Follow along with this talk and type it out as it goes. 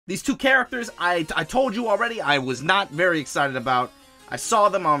These two characters, I told you already, I was not very excited about. I saw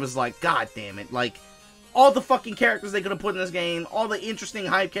them, I was like, God damn it. Like, all the fucking characters they could have put in this game, all the interesting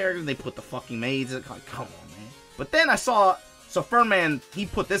hype characters, they put the fucking maids. Like, come on, man. But then I saw, so Fernman, he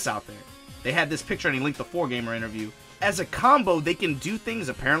put this out there. They had this picture and he linked the 4Gamer interview. As a combo, they can do things,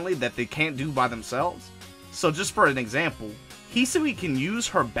 apparently, that they can't do by themselves. So just for an example, Hisui can use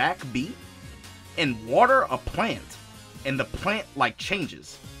her back beat and water a plant. And the plant, like,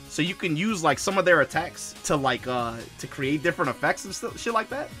 changes. So you can use, like, some of their attacks to, like, to create different effects and shit like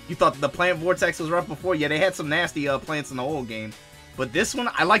that. You thought the plant vortex was rough before? Yeah, they had some nasty plants in the old game. But this one,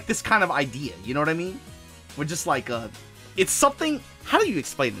 I like this kind of idea. You know what I mean? We're just like, it's something, how do you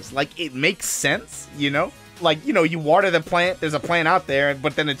explain this? Like, it makes sense, you know? Like, you know, you water the plant, there's a plant out there,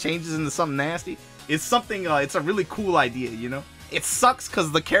 but then it changes into something nasty. It's something, it's a really cool idea, you know? It sucks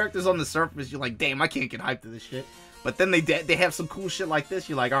because the characters on the surface, you're like, damn, I can't get hyped to this shit. But then they have some cool shit like this,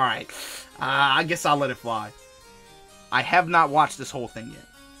 you're like, alright, I guess I'll let it fly. I have not watched this whole thing yet.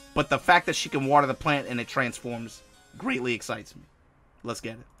 But the fact that she can water the plant and it transforms greatly excites me. Let's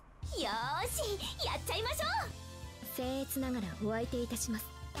get it.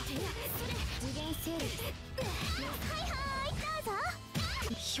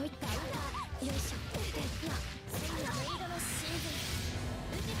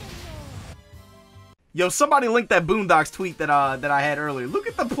 Yo, somebody linked that Boondocks tweet that I had earlier. Look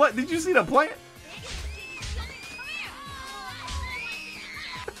at the plant. Did you see the plant?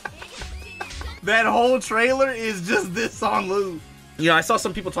 That whole trailer is just this on loop. You know, I saw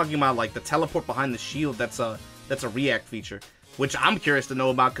some people talking about like the teleport behind the shield. That's a React feature, which I'm curious to know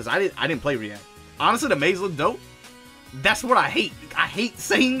about because I didn't play React. Honestly, the maze looked dope. That's what I hate. I hate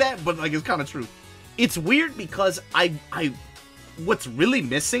saying that, but like it's kind of true. It's weird because what's really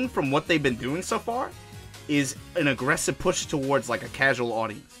missing from what they've been doing so far is an aggressive push towards like a casual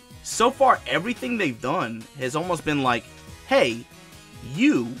audience. So far, everything they've done has almost been like, hey,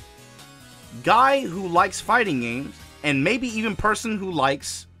 you, guy who likes fighting games, and maybe even person who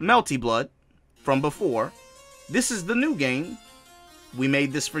likes Melty Blood from before, this is the new game. We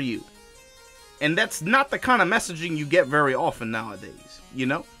made this for you. And that's not the kind of messaging you get very often nowadays, you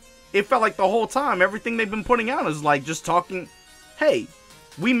know? It felt like the whole time, everything they've been putting out is like just talking, hey,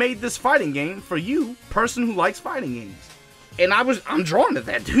 we made this fighting game for you, person who likes fighting games. And I'm drawn to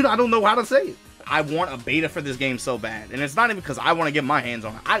that, dude. I don't know how to say it. I want a beta for this game so bad. And it's not even because I want to get my hands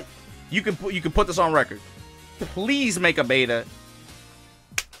on it. You can put this on record. Please make a beta.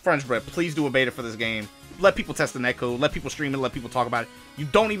 French bread, please do a beta for this game. Let people test the netcode. Let people stream it. Let people talk about it. You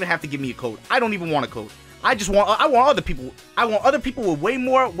don't even have to give me a code. I don't even want a code. I want other people. I want other people with way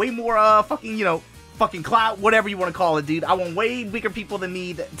more fucking, you know, fucking clout, whatever you want to call it, dude. I want way bigger people than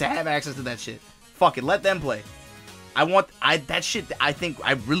me to have access to that shit. Fuck it, let them play. That shit, I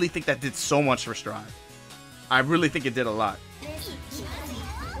really think that did so much for Strive. I really think it did a lot.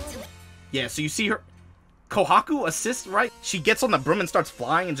 Yeah, so you see her, Kohaku assists, right? She gets on the broom and starts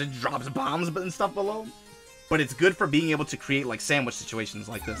flying and just drops bombs and stuff below. But it's good for being able to create like sandwich situations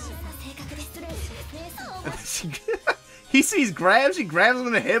like this. He sees grabs, she grabs him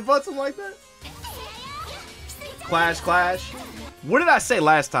in the headbutts him like that. Clash, clash. What did I say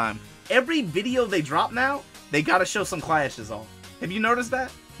last time? Every video they drop now, they gotta show some clashes off. Have you noticed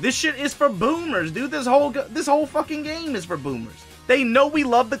that? This shit is for boomers, dude. This whole fucking game is for boomers. They know we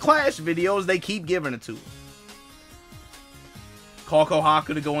love the clash videos. They keep giving it to us. Call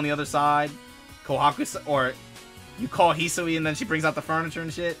Kohaku to go on the other side. Kohaku, or you call Hisui and then she brings out the furniture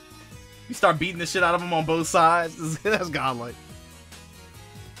and shit. You start beating the shit out of them on both sides. That's godlike.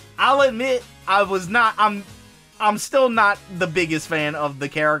 I'll admit, I'm still not the biggest fan of the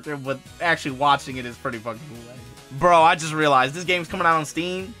character, but actually watching it is pretty fucking cool. Bro, I just realized this game's coming out on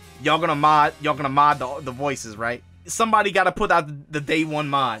Steam. Y'all gonna mod the voices, right? Somebody gotta put out the day one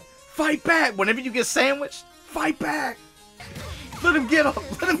mod. Fight back! Whenever you get sandwiched, fight back! Let him get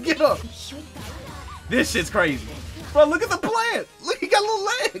up! Let him get up! This shit's crazy. Bro, look at the plant! Look, he got little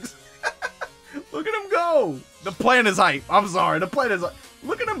legs! Look at him go! The plant is hype. I'm sorry, the plant is hype.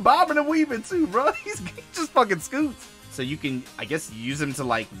 Look at him bobbing and weaving too, bro. He just fucking scoots. So you can, I guess, use him to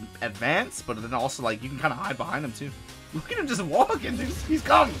like advance, but then also like you can kind of hide behind him too. Look at him just walking, dude. He's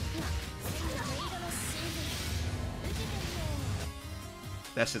coming.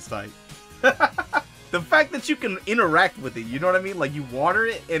 That shit's tight. The fact that you can interact with it, you know what I mean? Like you water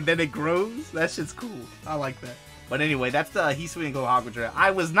it and then it grows. That shit's cool. I like that. But anyway, that's the Hisui and Kohaku trailer.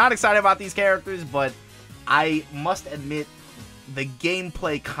 I was not excited about these characters, but I must admit the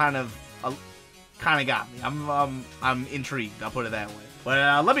gameplay kind of got me. I'm intrigued. I'll put it that way.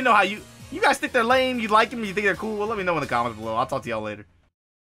 But let me know how you guys think they're lame. You like them? You think they're cool? Well, let me know in the comments below. I'll talk to y'all later.